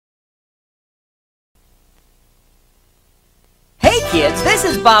kids, this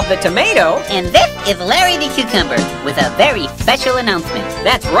is Bob the Tomato. And this is Larry the Cucumber with a very special announcement.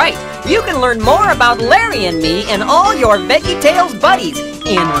 That's right. You can learn more about Larry and me and all your VeggieTales buddies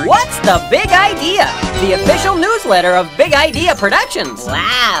in What's the Big Idea? The official newsletter of Big Idea Productions.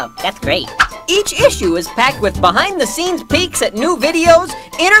 Wow, that's great. Each issue is packed with behind-the-scenes peeks at new videos,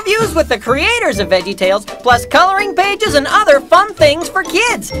 interviews with the creators of VeggieTales, plus coloring pages and other fun things for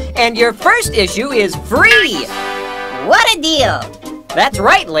kids. And your first issue is free. What a deal! That's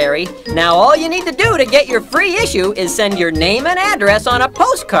right, Larry. Now all you need to do to get your free issue is send your name and address on a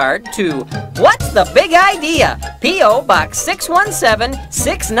postcard to What's the Big Idea? P.O. Box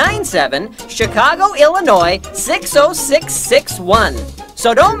 617-697, Chicago, Illinois 60661.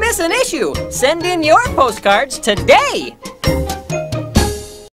 So don't miss an issue. Send in your postcards today.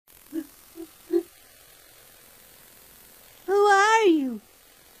 Who are you?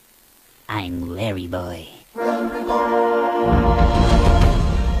 I'm Larry Boy.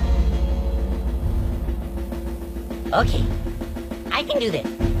 Okay, I can do this.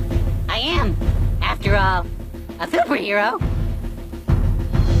 I am, after all, a superhero.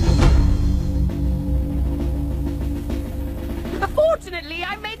 Fortunately,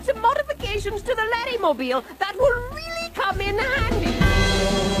 I made some modifications to the Laddie-mobile that will really come in handy.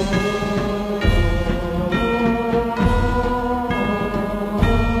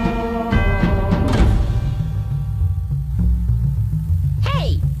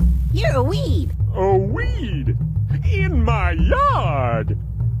 Hey, you're a weed. A weed? In my yard?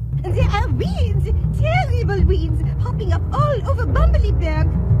 There are weeds, terrible weeds, popping up all over Bumbleberg.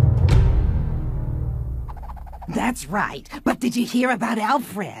 That's right. But did you hear about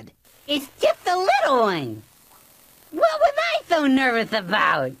Alfred? It's just a little one. What was I so nervous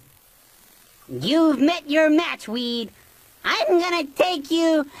about? You've met your match, weed. I'm gonna take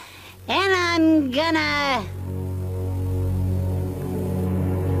you, and I'm gonna...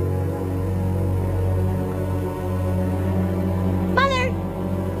 Mother!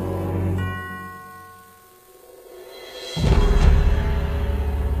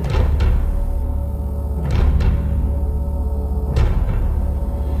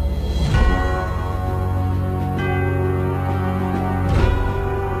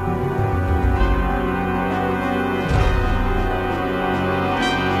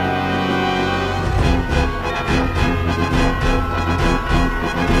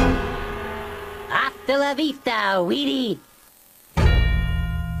 Hasta la vista, weedy!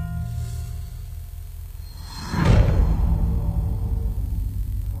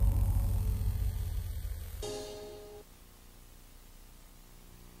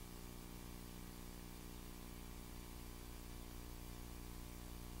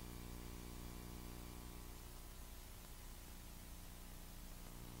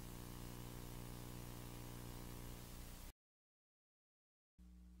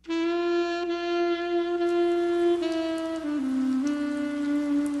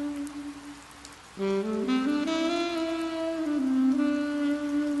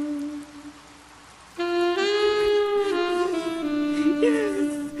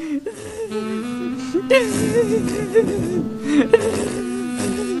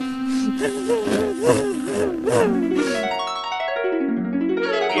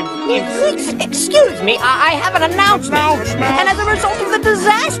 Excuse me, I have an announcement. And as a result of the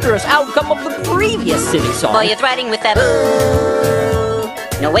disastrous outcome of the previous city song... Boy, it's riding with that...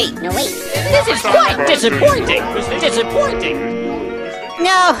 No, wait. This is quite disappointing. Disappointing.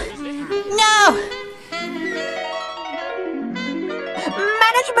 No!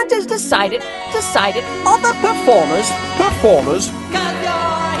 Management has decided other performers...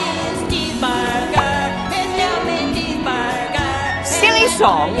 Silly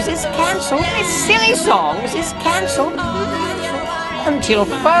Songs is cancelled. Silly Songs is cancelled until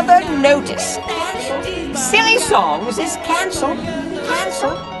further notice. Silly Songs is cancelled.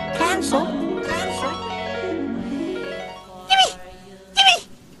 Cancelled.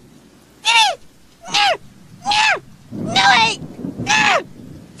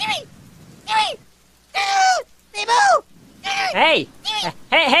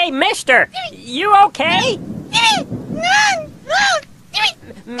 Hey, mister! You okay?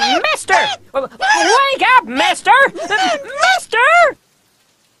 Mister! Wake up, mister! Mister!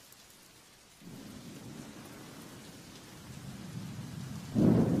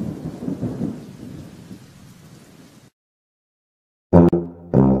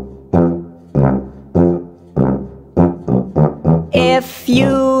 If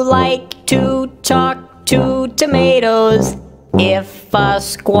you like to talk to tomatoes, if a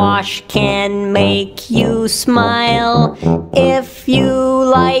squash can make you smile, if you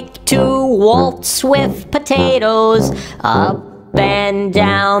like to waltz with potatoes, a then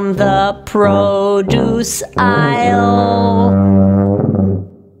down the produce aisle.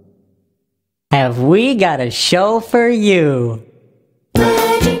 Have we got a show for you?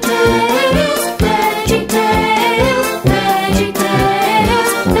 VeggieTales, VeggieTales, VeggieTales,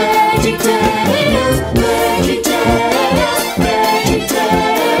 VeggieTales, VeggieTales,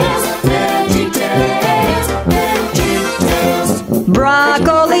 VeggieTales, VeggieTales, VeggieTales.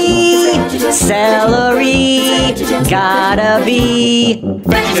 Broccoli, celery, gotta be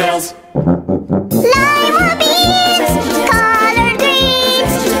VeggieTales. Lima beans, collard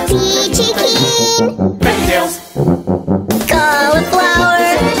greens, peachy keen, VeggieTales. cauliflower,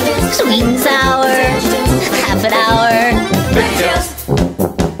 sweet and sour, half an hour. VeggieTales.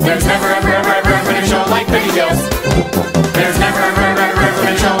 There's never ever ever ever ever been a show like VeggieTales. There's never ever ever ever ever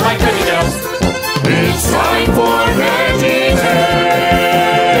been a show like VeggieTales. It's time for VeggieTales.